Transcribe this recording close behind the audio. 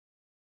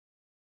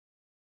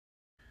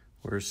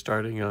We're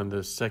starting on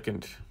the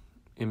second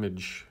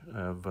image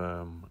of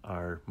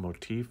our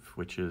motif,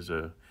 which is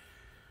a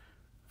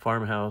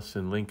farmhouse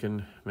in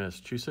Lincoln,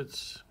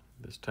 Massachusetts.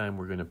 This time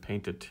we're going to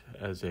paint it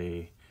as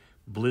a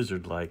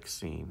blizzard-like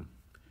scene.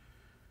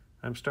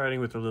 I'm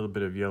starting with a little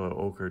bit of yellow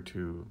ochre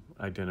to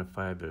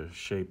identify the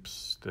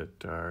shapes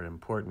that are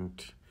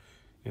important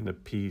in the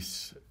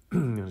piece,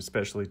 and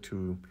especially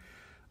to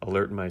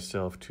alert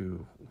myself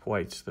to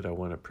whites that I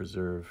want to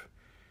preserve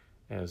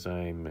as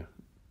I'm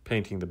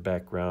painting the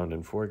background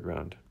and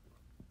foreground.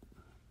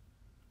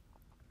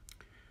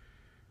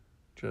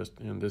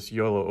 And this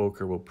yellow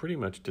ochre will pretty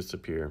much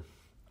disappear.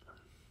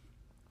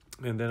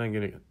 And then I'm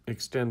going to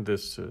extend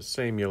this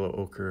same yellow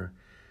ochre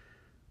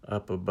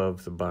up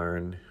above the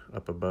barn,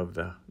 up above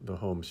the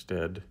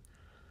homestead.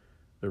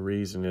 The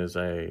reason is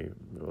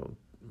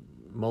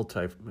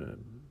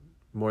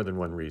more than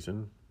one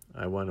reason.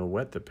 I want to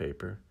wet the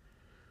paper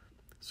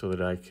so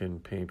that I can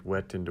paint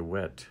wet into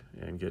wet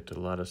and get a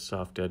lot of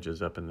soft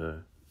edges up in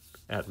the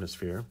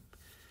atmosphere.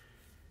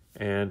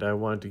 And I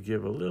want to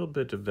give a little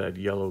bit of that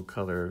yellow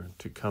color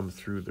to come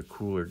through the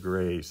cooler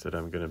grays that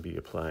I'm going to be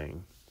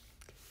applying.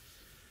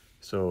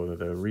 So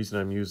the reason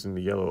I'm using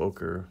the yellow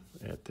ochre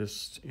at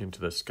this into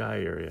the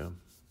sky area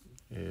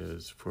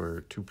is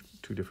for two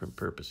different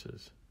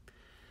purposes.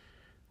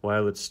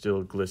 While it's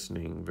still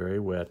glistening, very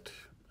wet,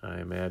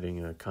 I'm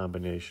adding a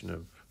combination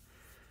of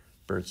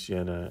burnt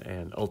sienna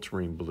and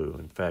ultramarine blue.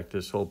 In fact,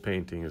 this whole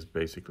painting is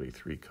basically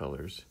three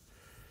colors: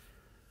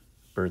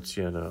 burnt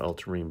sienna,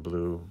 ultramarine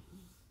blue,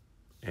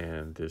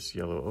 and this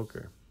yellow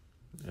ochre.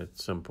 At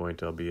some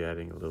point I'll be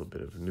adding a little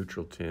bit of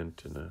neutral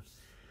tint and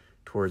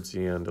towards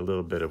the end a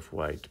little bit of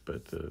white,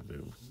 but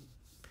the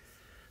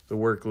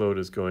workload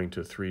is going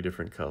to three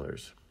different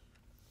colors.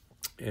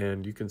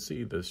 And you can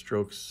see the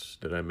strokes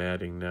that I'm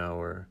adding now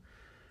are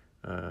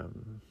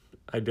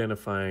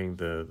identifying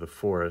the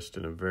forest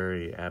in a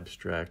very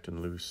abstract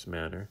and loose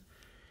manner,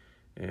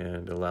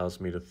 and allows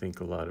me to think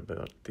a lot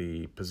about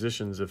the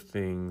positions of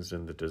things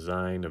and the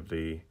design of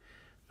the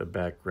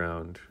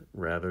background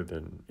rather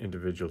than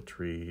individual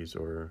trees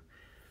or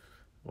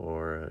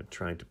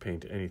trying to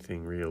paint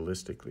anything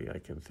realistically. I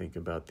can think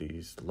about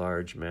these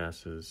large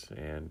masses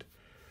and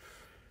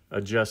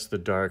adjust the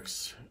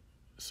darks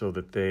so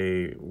that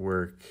they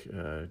work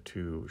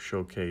to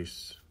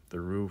showcase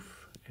the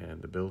roof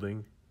and the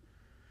building.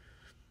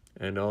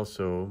 And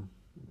also,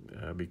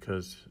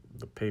 because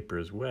the paper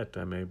is wet,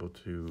 I'm able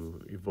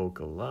to evoke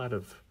a lot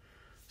of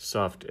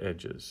soft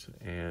edges.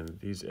 And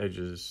these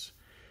edges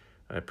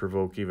I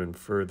provoke even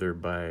further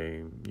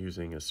by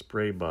using a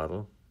spray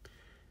bottle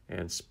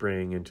and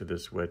spraying into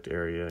this wet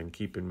area and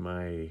keeping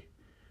my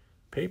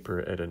paper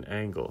at an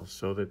angle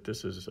so that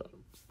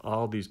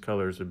all these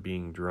colors are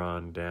being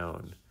drawn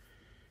down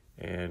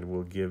and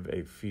will give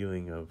a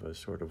feeling of a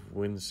sort of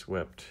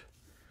windswept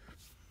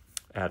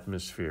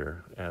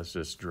atmosphere as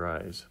this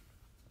dries.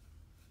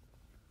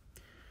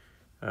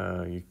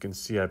 You can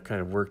see I've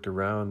kind of worked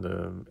around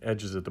the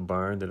edges of the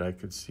barn that I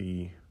could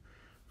see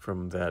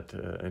from that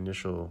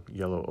initial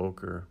yellow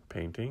ochre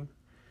painting,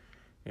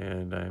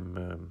 and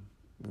I'm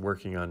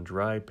working on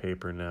dry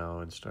paper now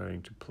and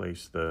starting to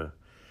place the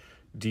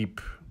deep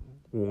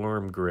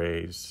warm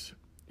grays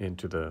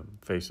into the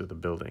face of the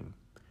building.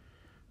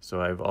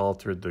 So I've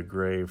altered the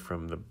gray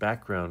from the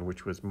background,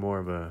 which was more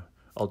of a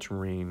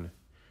ultramarine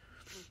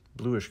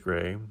bluish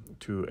gray,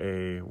 to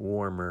a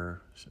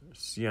warmer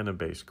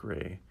sienna-based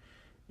gray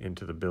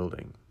into the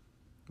building.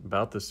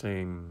 About the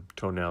same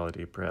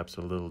tonality, perhaps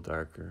a little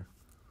darker,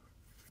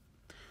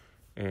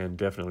 and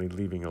definitely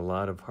leaving a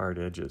lot of hard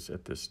edges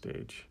at this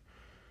stage.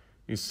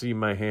 You see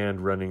my hand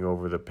running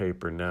over the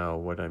paper now.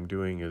 What I'm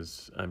doing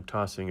is I'm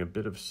tossing a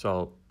bit of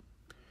salt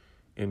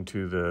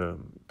into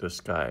the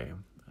sky.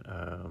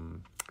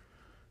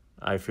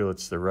 I feel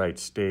it's the right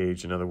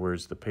stage. In other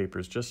words, the paper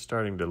is just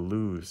starting to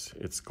lose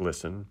its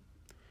glisten,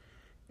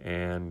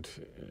 and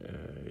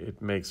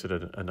it makes it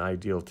an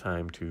ideal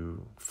time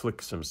to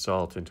flick some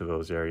salt into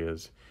those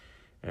areas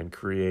and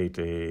create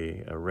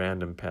a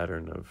random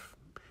pattern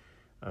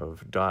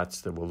of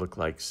dots that will look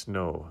like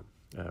snow.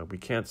 We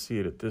can't see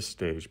it at this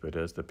stage, but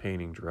as the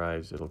painting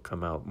dries, it'll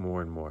come out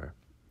more and more.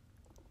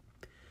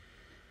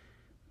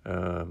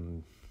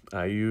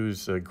 I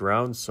use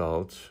ground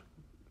salt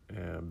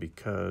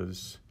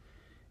because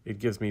it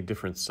gives me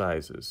different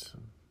sizes.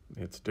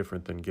 It's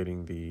different than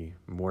getting the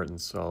Morton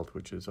salt,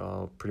 which is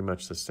all pretty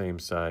much the same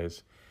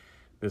size.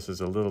 This is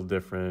a little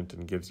different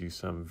and gives you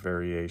some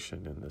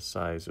variation in the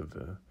size of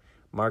the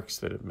marks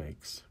that it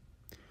makes.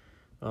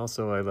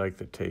 Also, I like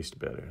the taste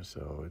better,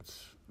 so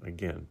it's,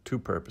 again, two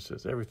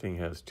purposes. Everything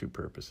has two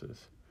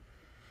purposes.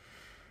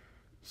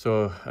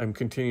 So I'm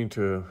continuing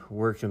to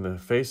work in the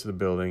face of the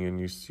building, and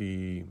you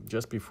see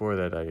just before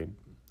that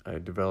I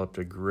developed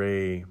a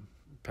gray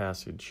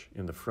passage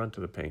in the front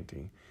of the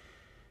painting,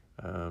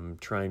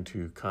 trying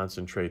to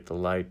concentrate the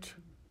light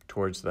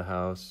towards the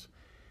house.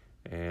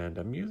 And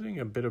I'm using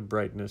a bit of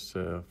brightness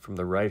from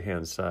the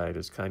right-hand side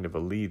as kind of a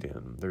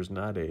lead-in. There's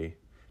not a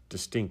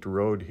distinct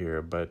road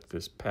here, but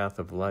this path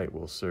of light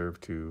will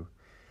serve to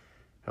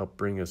help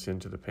bring us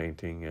into the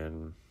painting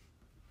and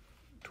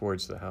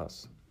towards the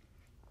house.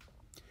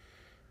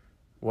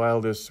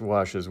 While this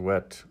wash is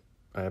wet,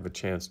 I have a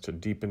chance to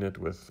deepen it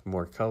with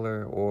more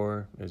color,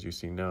 or, as you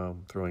see now,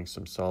 I'm throwing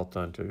some salt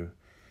onto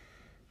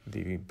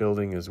the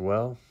building as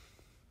well.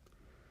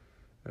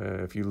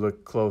 If you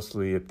look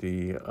closely at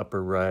the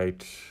upper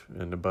right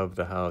and above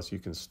the house, you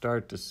can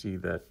start to see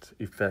that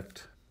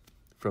effect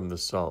from the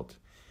salt.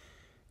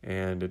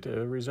 And it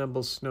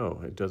resembles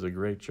snow. It does a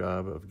great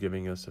job of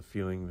giving us a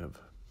feeling of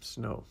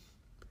snow.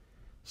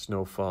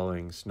 Snow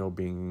falling, snow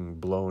being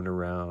blown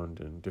around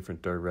in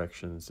different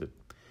directions.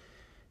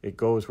 It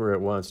goes where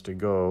it wants to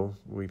go.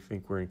 We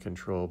think we're in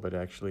control, but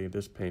actually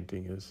this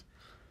painting is,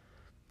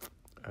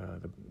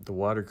 the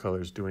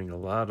watercolor is doing a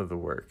lot of the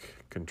work,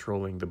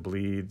 controlling the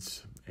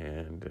bleeds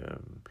and,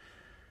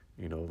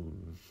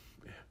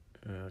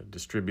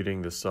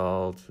 distributing the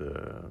salt,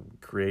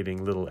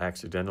 creating little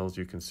accidentals.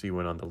 You can see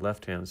one on the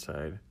left-hand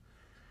side.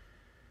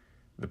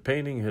 The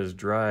painting has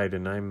dried,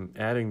 and I'm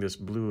adding this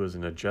blue as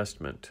an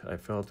adjustment. I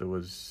felt it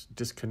was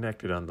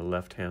disconnected on the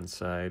left-hand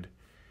side,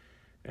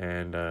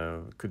 and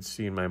could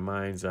see in my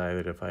mind's eye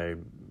that if I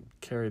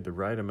carried the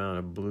right amount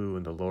of blue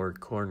in the lower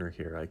corner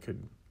here, I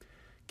could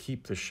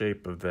keep the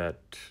shape of that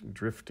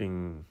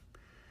drifting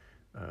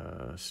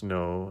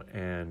snow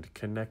and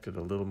connect it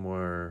a little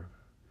more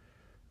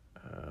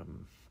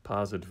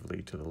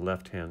positively to the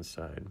left-hand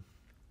side.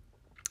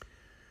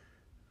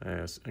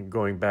 And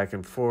going back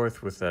and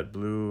forth with that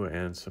blue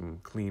and some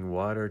clean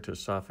water to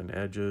soften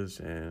edges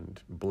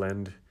and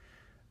blend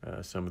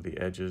some of the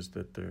edges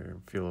that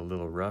feel a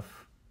little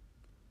rough.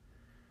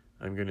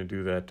 I'm going to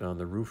do that on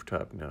the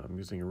rooftop now. I'm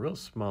using a real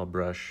small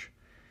brush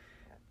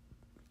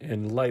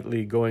and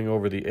lightly going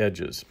over the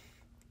edges.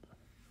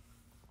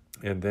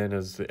 And then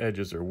as the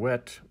edges are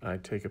wet, I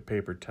take a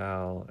paper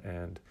towel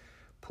and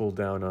pull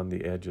down on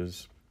the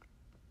edges,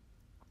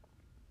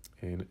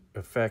 in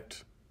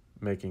effect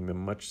making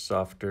them much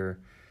softer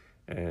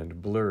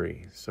and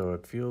blurry. So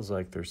it feels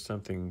like there's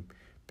something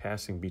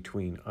passing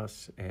between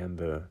us and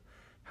the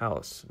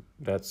house.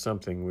 That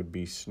something would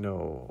be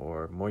snow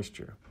or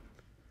moisture.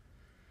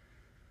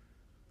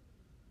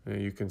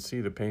 You can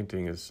see the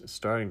painting is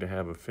starting to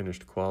have a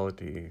finished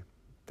quality.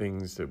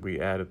 Things that we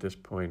add at this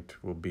point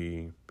will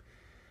be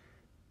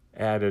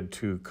added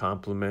to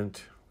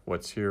complement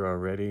what's here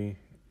already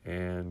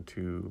and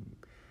to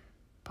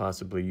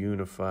possibly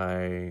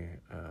unify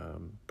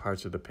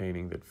parts of the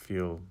painting that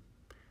feel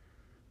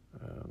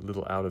a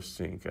little out of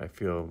sync. I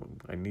feel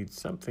I need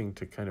something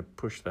to kind of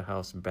push the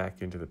house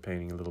back into the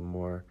painting a little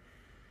more.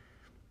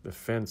 The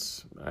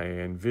fence, I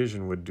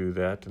envision, would do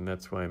that, and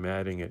that's why I'm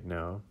adding it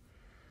now.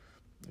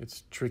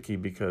 It's tricky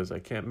because I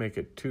can't make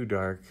it too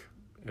dark.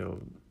 It'll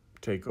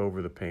take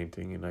over the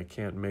painting, and I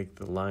can't make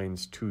the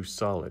lines too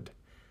solid.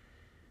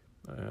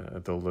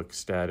 They'll look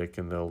static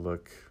and they'll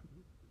look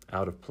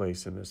out of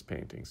place in this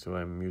painting. So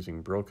I'm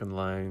using broken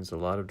lines, a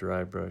lot of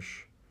dry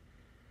brush.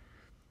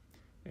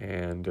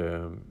 And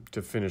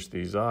to finish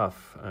these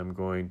off, I'm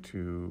going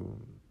to,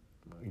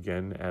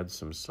 again, add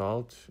some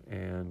salt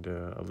and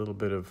a little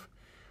bit of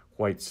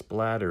white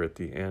splatter at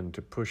the end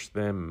to push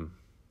them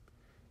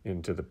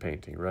into the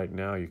painting. Right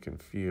now you can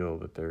feel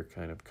that they're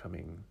kind of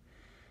coming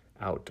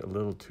out a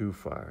little too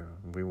far.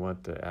 We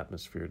want the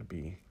atmosphere to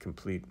be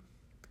complete.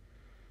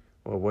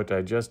 Well, what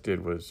I just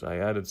did was I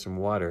added some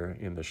water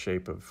in the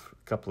shape of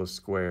a couple of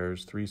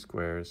squares, 3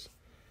 squares,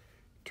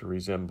 to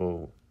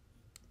resemble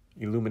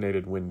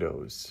illuminated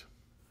windows.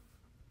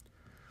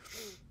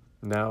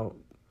 Now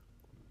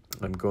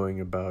I'm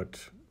going about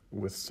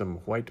with some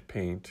white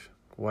paint,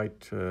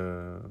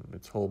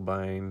 it's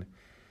Holbein,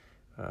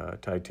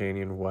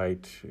 titanium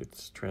white.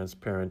 It's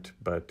transparent,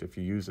 but if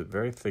you use it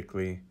very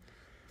thickly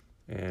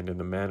and in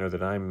the manner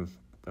that I'm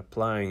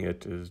applying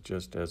it is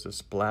just as a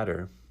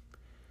splatter,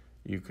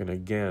 you can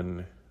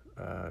again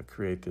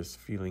create this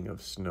feeling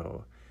of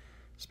snow.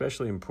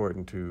 Especially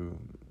important to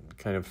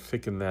kind of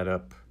thicken that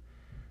up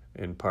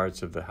in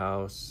parts of the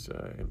house,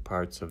 in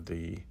parts of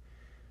the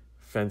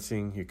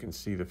fencing. You can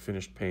see the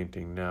finished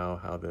painting now,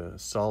 how the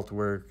salt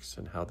works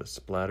and how the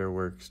splatter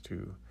works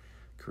to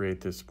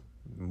create this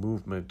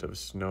movement of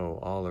snow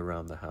all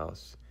around the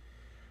house.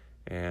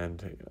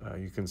 And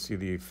you can see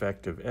the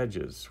effect of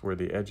edges, where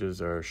the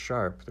edges are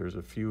sharp. There's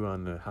a few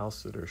on the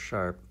house that are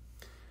sharp.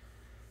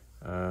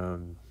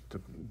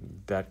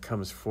 That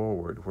comes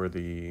forward, where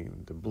the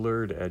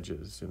blurred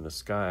edges in the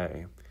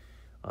sky,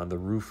 on the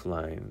roof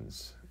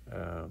lines,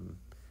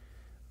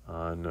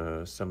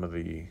 on some of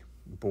the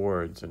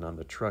boards and on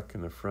the truck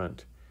in the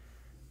front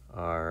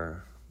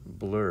are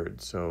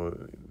blurred.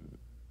 So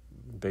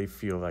they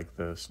feel like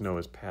the snow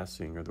is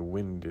passing or the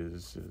wind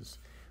is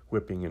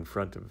whipping in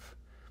front of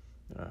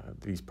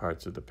these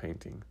parts of the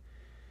painting.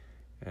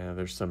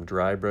 There's some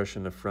dry brush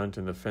in the front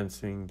in the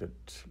fencing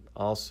that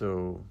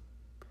also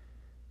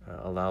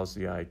allows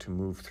the eye to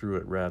move through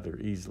it rather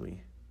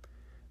easily.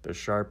 The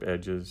sharp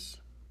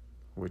edges,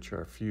 which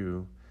are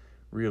few,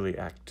 really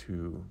act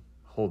to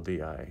hold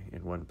the eye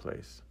in one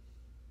place.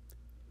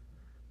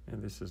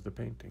 And this is the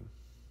painting.